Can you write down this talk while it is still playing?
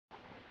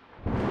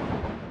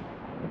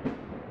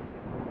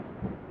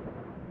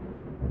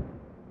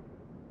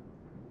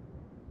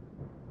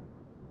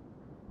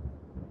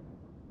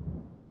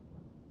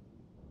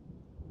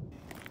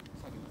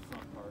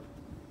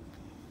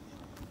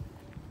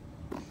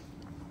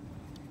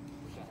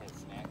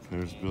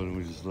There's the building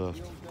we just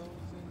left.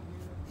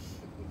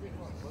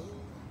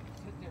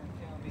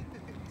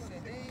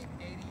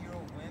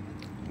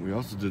 We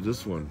also did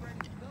this one.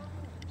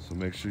 So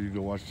make sure you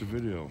go watch the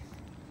video.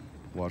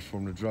 Watch for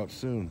them to drop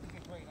soon.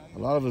 A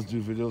lot of us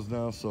do videos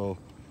now, so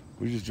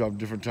we just drop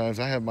different times.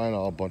 I have mine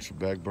all a bunch of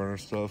back burner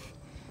stuff.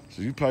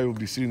 So you probably will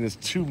be seeing this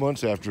 2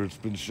 months after it's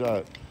been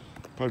shot.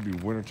 Probably be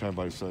winter time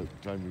by the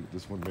time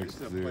this one makes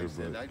it there.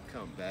 But I'd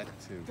come back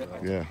to.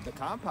 yeah. The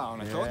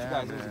compound. I told you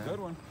guys it was a good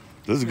one.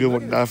 This is a good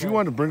one. Now, if you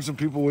want to bring some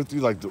people with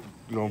you, like a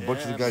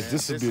bunch of the guys,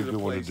 this would be a good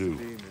one to do.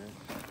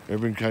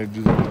 Everyone kind of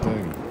do their own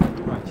thing.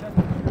 Right, check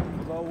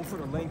it below. We'll put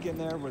a link in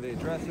there where the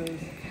address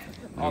is.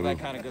 All that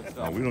kind of good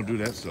stuff. No, we don't do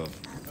that stuff.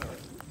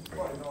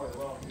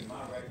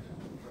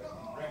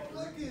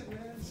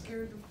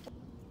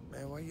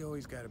 Man, why you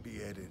always gotta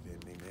be editing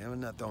me, man? I'm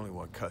not the only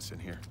one cussing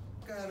here.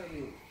 Gotta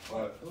be.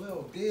 What? A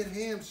little dead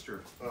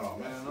hamster. Oh,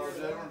 man, another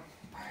dead one?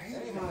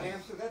 That ain't my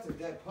hamster, that's a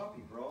dead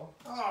puppy, bro.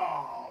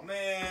 Oh,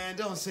 man,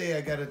 don't say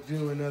I gotta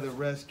do another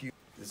rescue.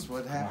 This is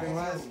what happened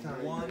last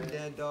time. One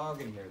dead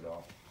dog in here,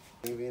 though.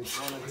 Maybe it's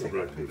one to take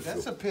a picture.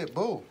 That's a pit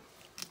bull.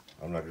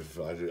 I'm not gonna.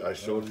 I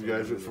showed you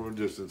guys it from a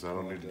distance. I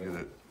don't need to get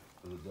it.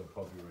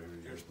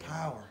 There's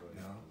power,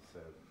 you know.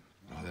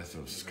 Oh, that's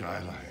a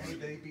skyline.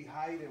 They be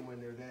hiding when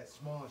they're that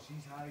small.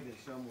 She's hiding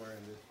somewhere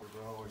in this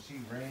bro, or she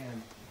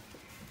ran.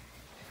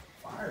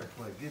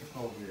 Fireplace, get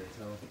over here,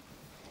 so.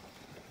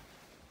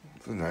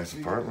 It's a nice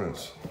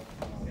apartments.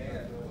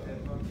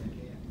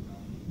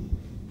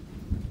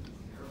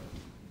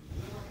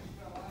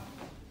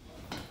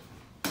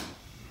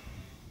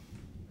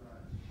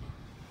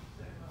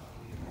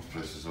 This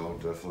place is all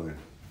definitely.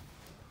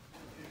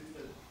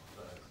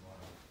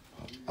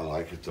 I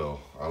like it though.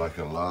 I like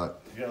it a lot.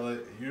 You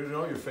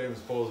know your famous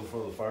pose in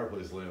front of the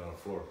fireplace laying on the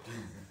floor.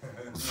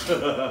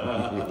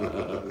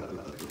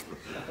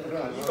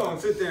 You gonna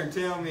sit there and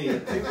tell me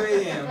at 2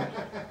 a.m.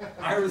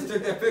 Iris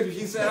took that picture.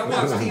 She said, I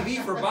watched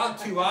TV for about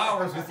 2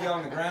 hours with you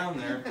on the ground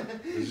there.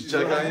 Did she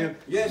check on you?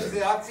 Yeah, she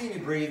said, I've seen you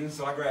breathing,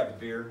 so I grabbed a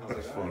beer. I was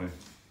That's like, funny.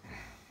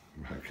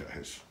 My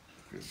gosh,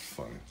 it's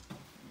funny.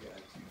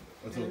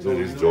 That's what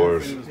These these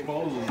doors. famous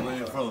pose was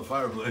laying in front of the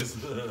fireplace.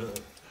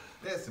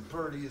 That's the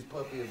prettiest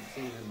puppy I've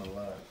seen in my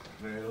life.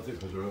 Man, don't take a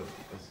picture of it.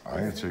 I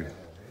ain't too.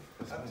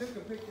 I took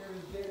a picture of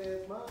his dead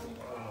ass mom.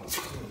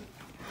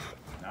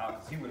 no,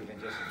 because he would have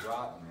been just as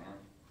rotten,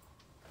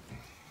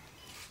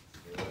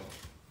 man.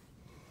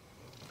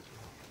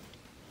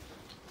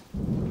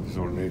 These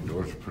ornate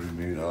doors are pretty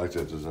neat. I like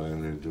that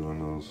design they're doing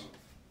those.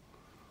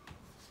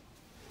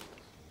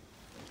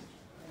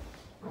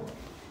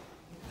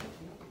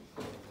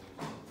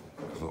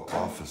 The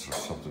office or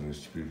something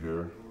needs to be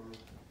here.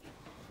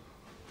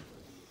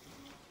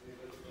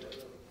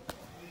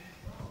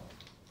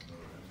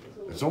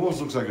 It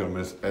almost looks like an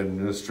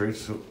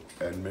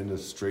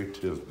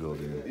administrative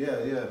building.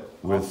 Yeah.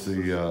 With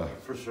the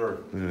For sure.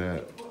 look at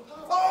that.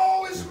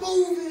 Oh, it's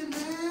moving,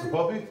 man. The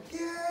puppy?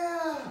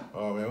 Yeah.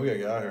 Oh, man, we gotta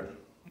get out of here.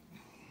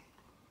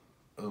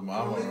 The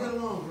mama. Leave it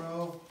alone,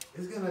 bro.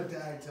 It's gonna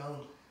die,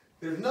 Tom.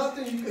 There's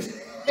nothing you can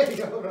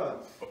say. Hold on.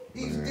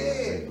 He's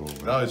dead.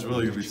 Now it's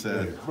really gonna be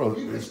sad. Bro,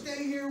 You can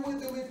stay here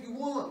with him if you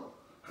want.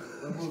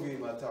 What movie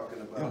am I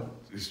talking about?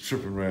 he's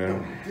tripping,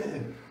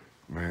 man.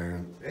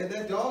 Man, And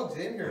that dog's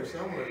in here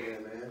somewhere,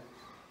 man.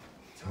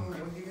 Tell me,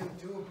 what are you gonna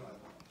do about it?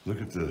 look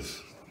at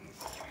this.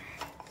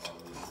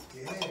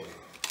 Yeah.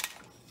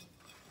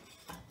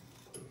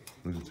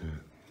 Look at that.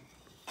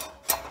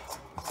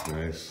 That's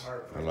nice.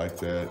 I like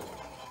that.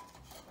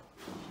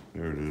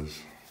 There it is.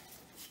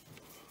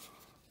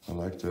 I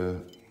like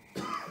that.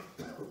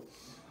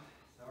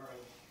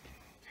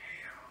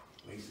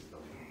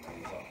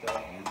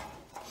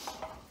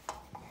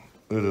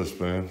 Look at this,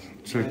 man.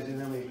 Check.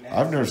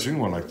 I've never seen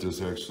one like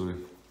this, actually.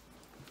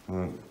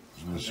 The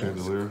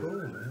chandelier.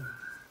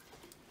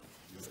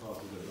 Let's put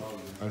it like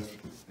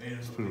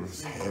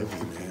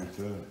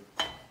that.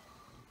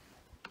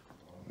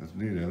 That's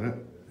neat, isn't it?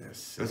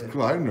 That's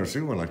cool. I've never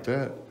seen one like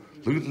that.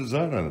 Look at the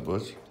design on it,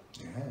 Butch.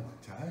 Yeah,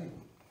 tight.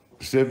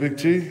 See that big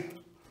T?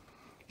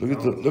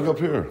 Look up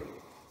here.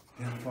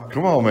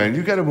 Come on, man.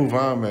 You gotta move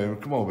on, man.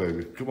 Come on,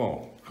 baby. Come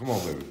on,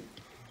 baby.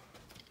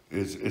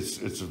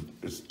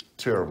 It's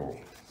terrible.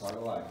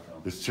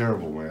 It's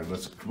terrible, man.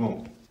 Come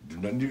on.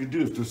 There's nothing you can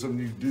do. If there's something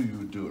you can do, you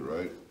would do it,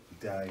 right?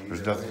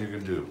 There's nothing you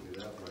can do.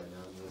 Get up right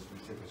now unless we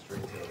took it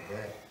straight to the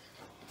back.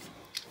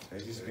 There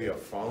used to be a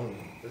phone.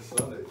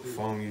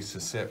 Phone used to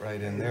sit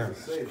right in there.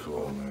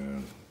 Cool,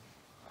 man.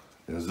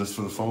 Is this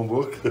for the phone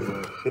book?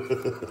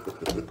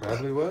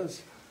 Probably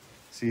was.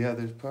 See how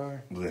there's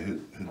power? Did I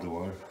hit the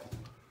wire?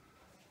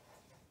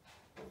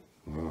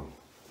 Wow.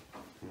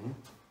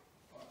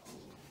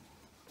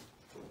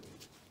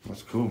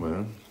 That's cool,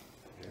 man.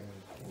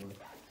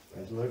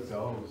 Look,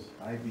 those.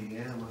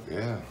 IBM.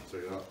 Yeah.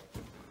 Check it out.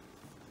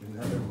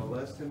 Another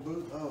molesting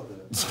booth? Oh, the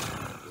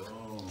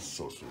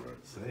Social right.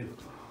 Save.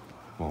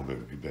 Come on,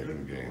 baby. Get back in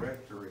the game.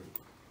 directory.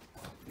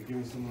 You give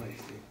me some light,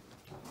 Steve.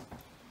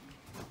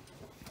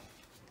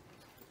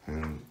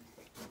 And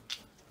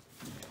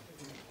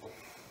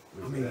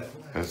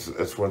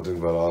That's one thing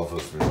about all of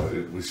us,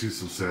 man. We see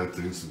some sad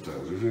things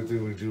sometimes. There's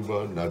anything we do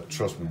about it, not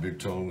trust me, Big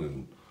Tone,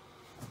 and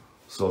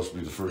supposed to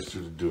be the first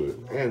two to do it.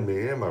 And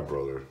me and my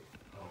brother.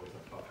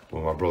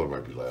 Well, my brother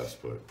might be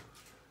last, but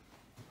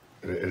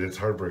it's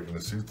heartbreaking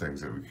to see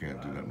things that we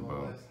can't do nothing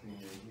about.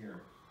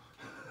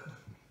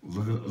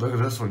 Look at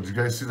this one. Did you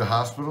guys see the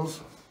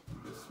hospitals?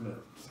 Sorry,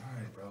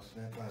 bro.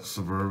 Snap out.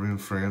 Suburban,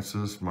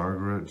 Francis,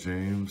 Margaret,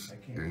 James,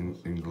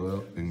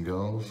 Ingalls,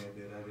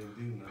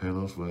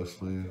 Palos,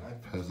 Wesley,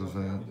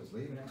 Pezavant.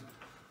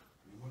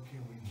 What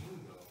can we do,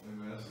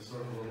 though? That's the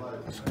circle of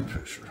life. That's a good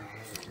picture.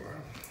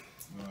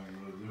 No, you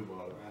really do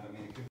about it.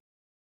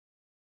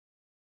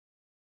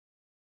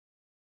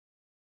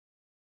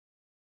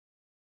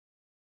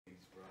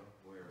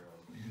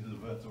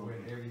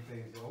 When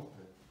everything's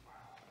open,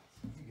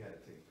 you gotta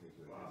take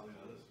pictures. Wow, look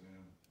at this,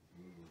 man.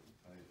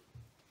 Tight.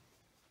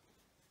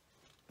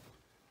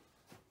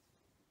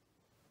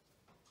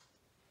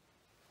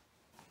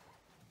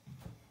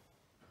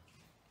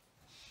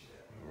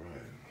 All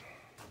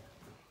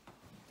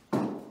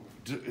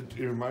right.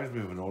 It reminds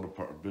me of an old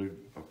big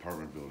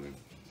apartment building.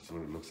 That's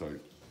what it looks like.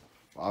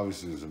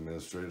 Obviously, it's an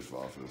administrative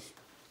office.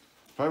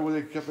 Probably where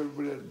they kept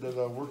everybody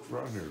that worked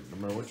around here, no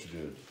matter what you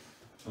did.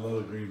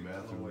 Another green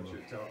bathroom. What you're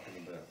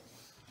talking about.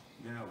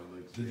 Now it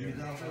looks Did you good.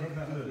 get out there?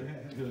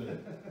 Good, good,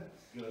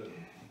 good.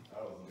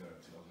 I was looking at it,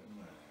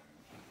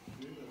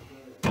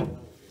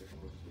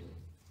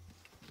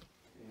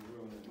 Ain't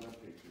ruining my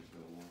pictures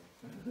no more.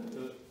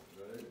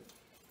 right?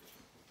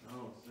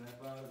 No,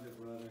 snap out of it,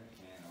 brother.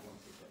 Man, I want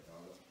to put that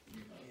dog up.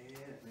 You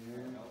can't,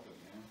 man. Help it,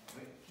 man.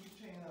 Wait, keep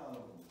chaining out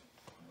of them.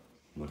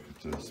 Look at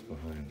this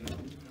behind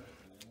it.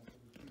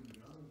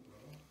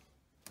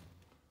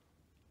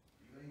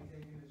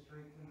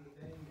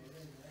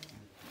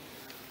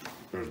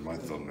 There's my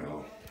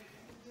thumbnail.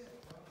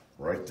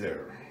 Right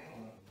there.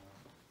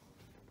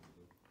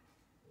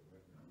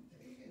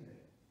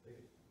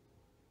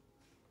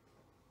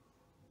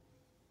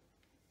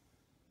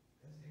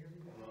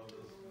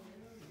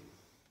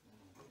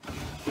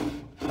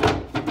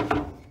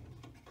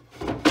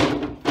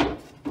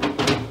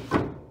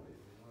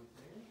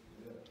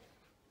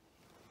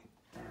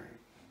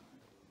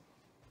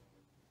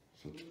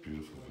 Such a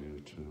beautiful view,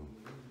 too.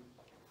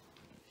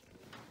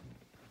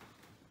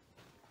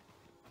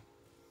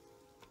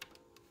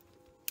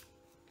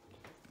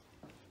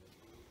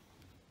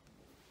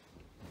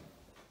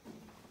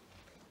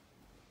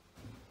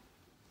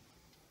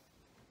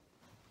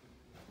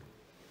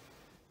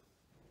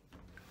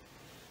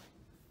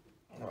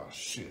 Oh,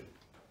 shit.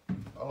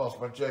 I lost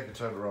my jacket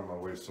tied around my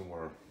waist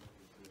somewhere.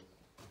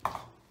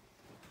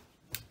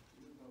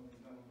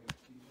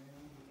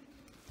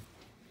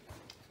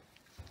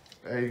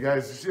 Hey, you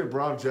guys, you see a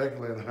brown jacket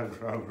laying on the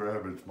ground,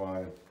 grab it, it's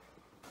mine.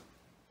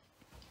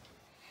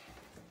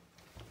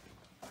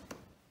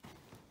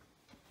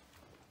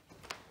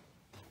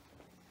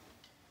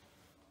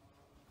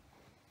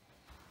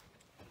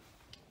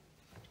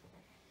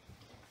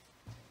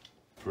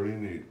 Pretty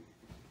neat.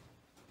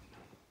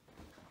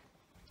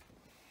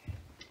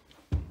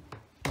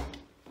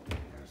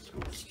 Let's go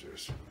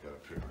upstairs, see what we got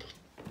up here.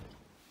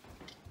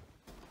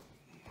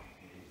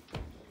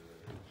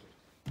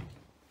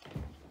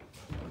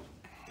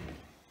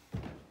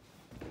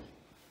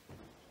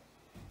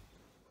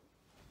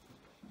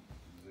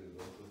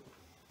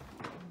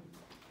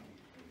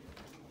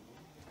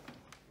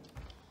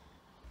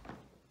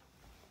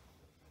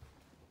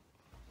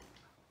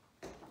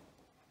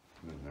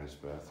 Nice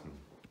bathroom.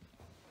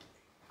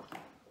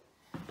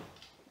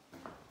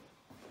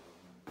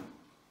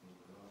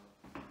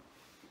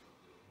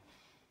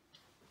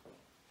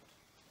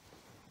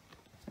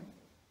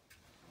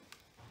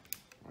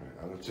 Alright,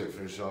 I'm gonna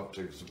finish off,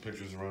 take some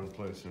pictures around the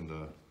place, and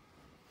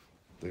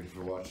thank you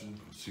for watching.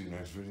 See you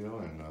next video,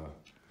 and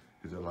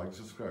hit that like and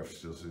subscribe for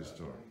Steel City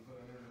Store.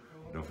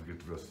 Don't forget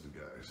the rest of the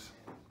guys.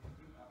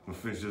 We'll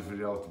finish this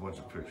video out with a bunch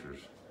of pictures.